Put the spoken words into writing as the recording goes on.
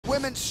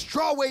women's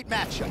strawweight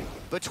matchup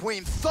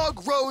between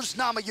Thug Rose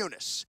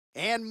Namajunas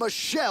and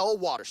Michelle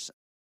Waterson.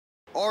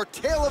 Our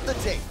tale of the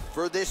tape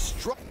for this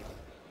You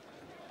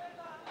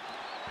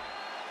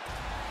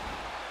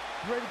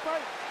ready to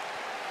fight?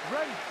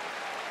 Ready.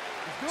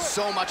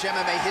 So much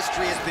MMA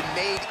history has been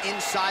made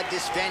inside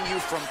this venue,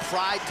 from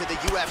Pride to the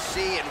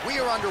UFC, and we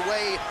are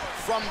underway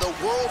from the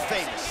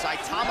world-famous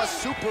Saitama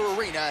Super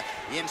Arena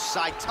in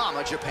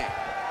Saitama, Japan.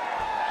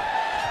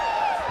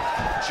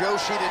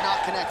 Joshi did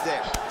not connect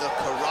there. The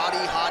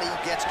karate hottie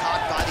gets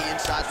caught by the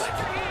inside leg.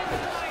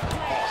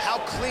 Oh, how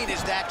clean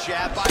is that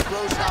jab by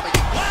Rose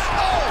Namajunas?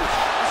 Oh!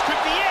 This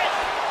could be it!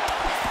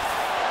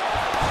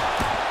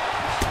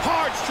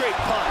 Hard straight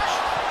punch.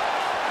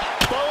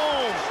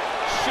 Boom!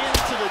 Shin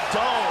to the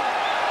dome.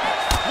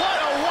 What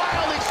a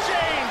wild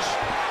exchange!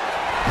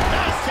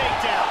 Nice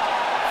takedown.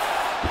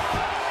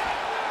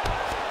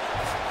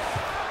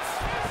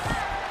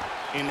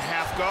 In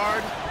half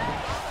guard.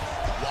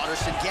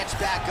 Waterson gets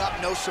back up,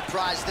 no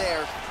surprise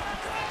there.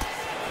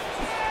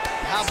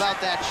 How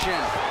about that shin?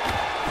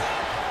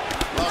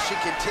 Well, she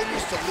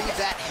continues to leave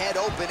that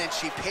head open, and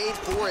she paid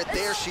for it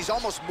there. She's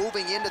almost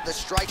moving into the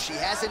strike. She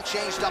hasn't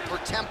changed up her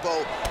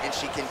tempo, and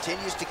she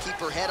continues to keep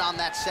her head on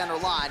that center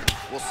line.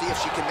 We'll see if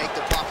she can make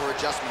the proper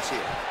adjustments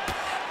here.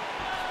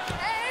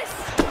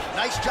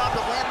 Nice job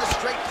to land the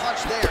straight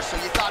punch there. So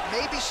you thought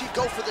maybe she'd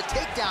go for the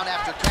takedown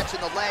after catching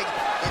the leg.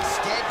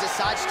 Instead,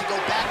 decides to go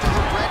back to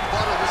her bread and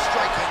butter, her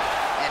striking,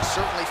 and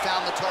certainly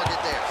found the target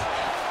there.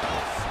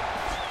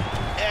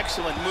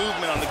 Excellent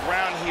movement on the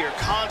ground here.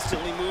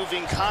 Constantly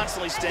moving,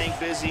 constantly staying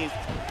busy.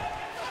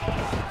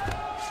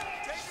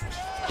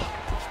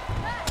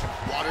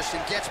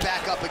 Waterson gets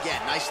back up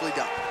again. Nicely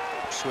done.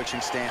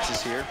 Switching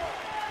stances here.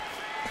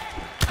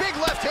 Big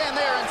left hand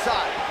there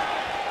inside.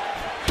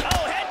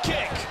 Oh, head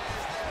kick.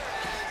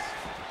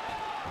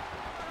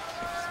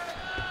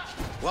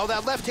 Well,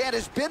 that left hand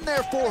has been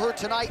there for her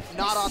tonight,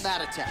 not on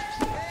that attempt.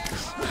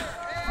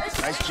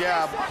 Nice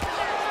jab.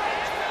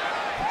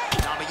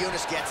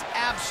 Namajunas gets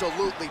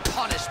absolutely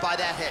punished by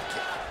that head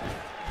kick.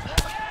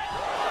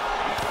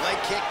 Leg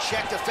kick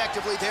checked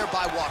effectively there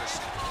by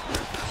Waterson.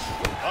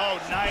 Oh,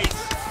 nice.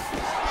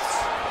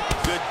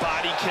 Good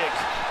body kick.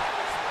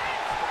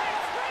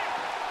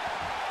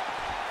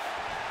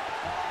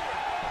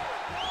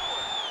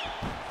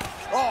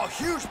 Oh,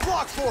 huge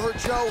block for her,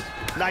 Joe.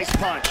 Nice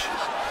punch.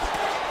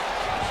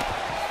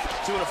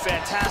 Doing a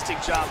fantastic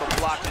job of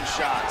blocking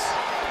shots.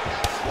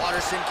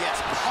 Waterson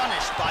gets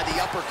punished by the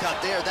uppercut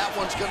there. That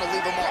one's going to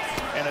leave him off.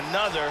 And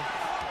another.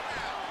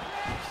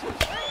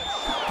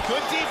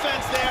 Good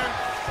defense there.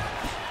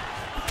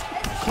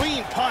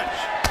 Clean punch.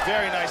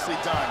 Very nicely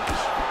done.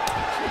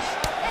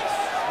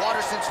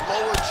 Waterson's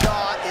lower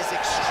jaw is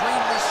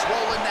extremely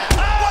swollen now.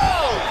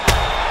 Whoa!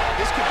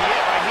 This could be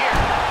it right here.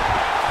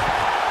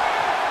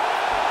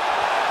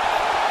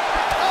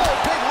 Oh,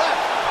 big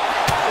left.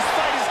 This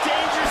fight is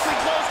dangerously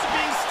close to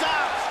being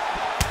stopped.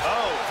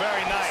 Oh,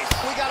 very nice.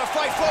 We got to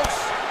fight, folks.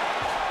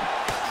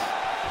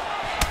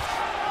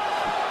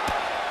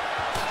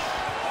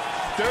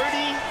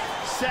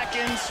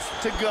 Seconds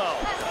to go.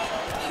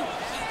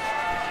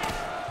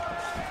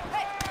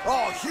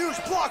 Oh,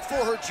 huge block for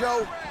her,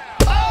 Joe.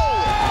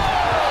 Oh!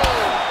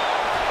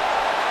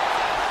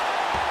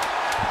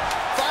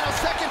 Final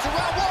seconds of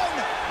round one.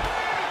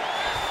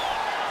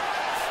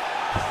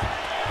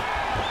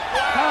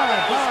 Wow,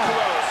 that was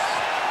close.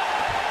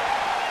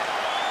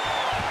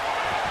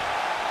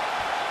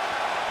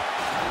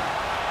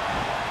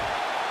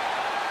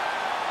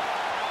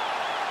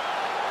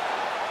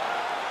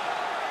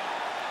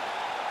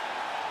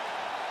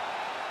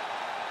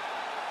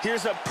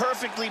 Here's a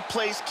perfectly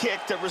placed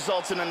kick that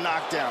results in a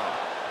knockdown.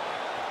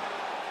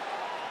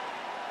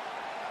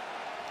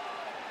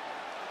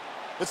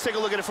 Let's take a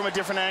look at it from a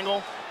different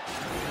angle.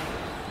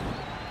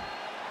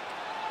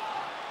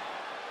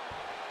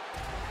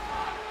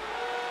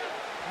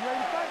 You ready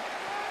to fight?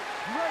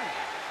 You ready?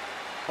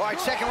 All right,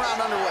 second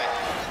round underway.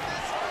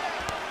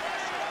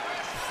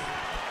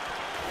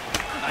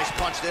 Nice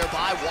punch there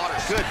by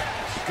Waterson.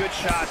 Good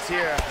shots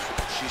here.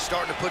 She's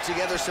starting to put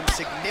together some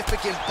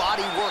significant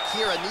body work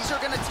here, and these are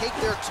going to take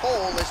their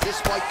toll as this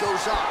fight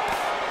goes on.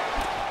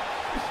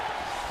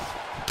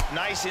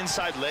 Nice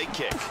inside leg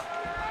kick.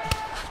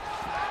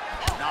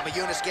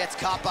 Namajunas gets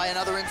caught by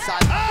another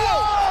inside.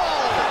 Oh!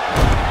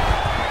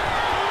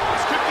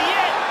 This could be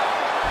it.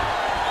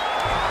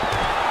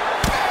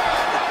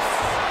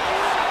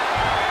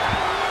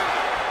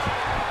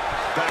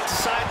 Back to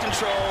side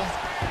control.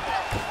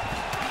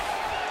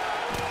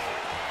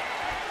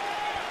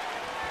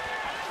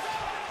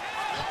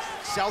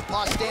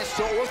 Southpaw stance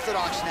to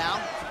orthodox now.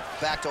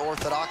 Back to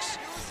orthodox.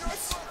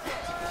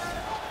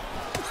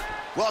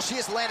 Well,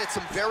 she has landed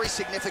some very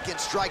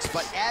significant strikes,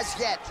 but as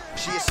yet,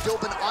 she has still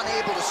been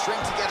unable to string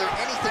together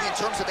anything in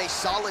terms of a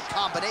solid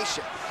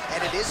combination.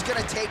 And it is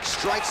going to take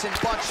strikes and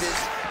bunches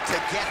to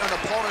get an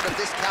opponent of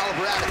this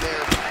caliber out of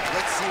there.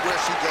 Let's see where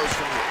she goes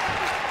from here.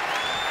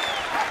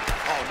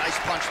 Oh,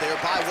 nice punch there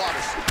by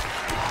Waterson.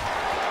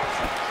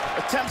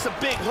 Attempts a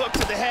big hook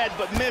to the head,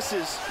 but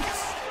misses.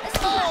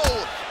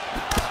 Oh!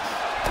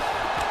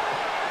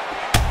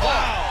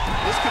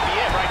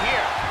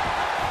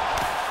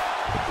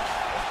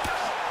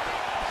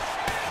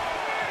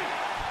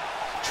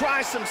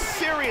 some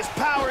serious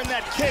power in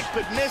that kick,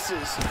 but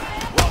misses.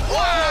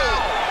 Wow!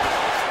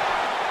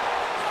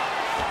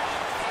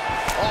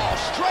 Oh,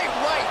 straight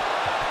right.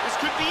 This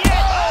could be it.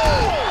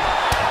 Oh!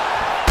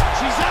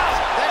 She's out.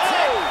 That's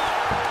it.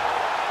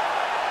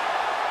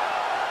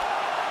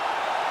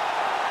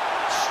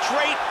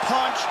 Straight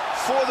punch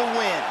for the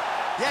win.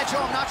 Yeah,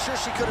 Joe, I'm not sure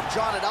she could have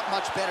drawn it up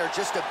much better.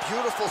 Just a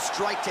beautiful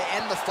strike to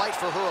end the fight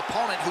for her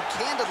opponent, who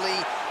candidly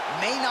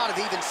may not have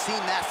even seen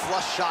that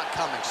flush shot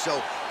coming.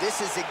 So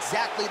this is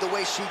exactly the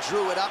way she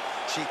drew it up.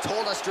 She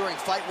told us during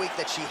fight week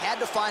that she had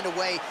to find a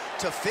way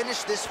to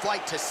finish this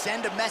fight, to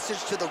send a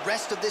message to the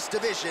rest of this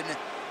division.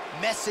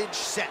 Message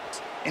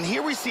sent. And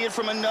here we see it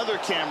from another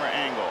camera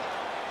angle.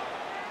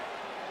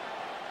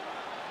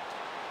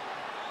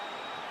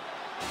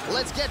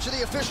 Let's get to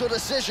the official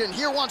decision.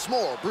 Here once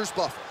more, Bruce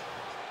Buffer.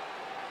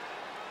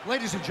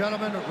 Ladies and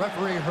gentlemen,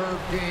 referee Herb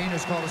Dean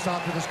has called a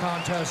stop to this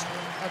contest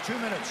at 2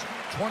 minutes,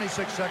 26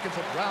 seconds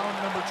of round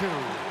number 2.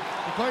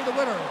 Declaring the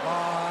winner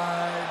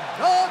by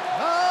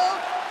knockout,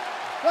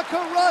 the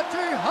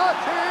Karate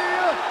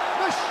Hottie,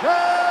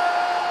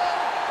 Michelle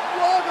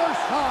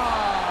Waterson.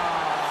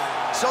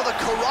 So the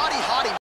Karate Hottie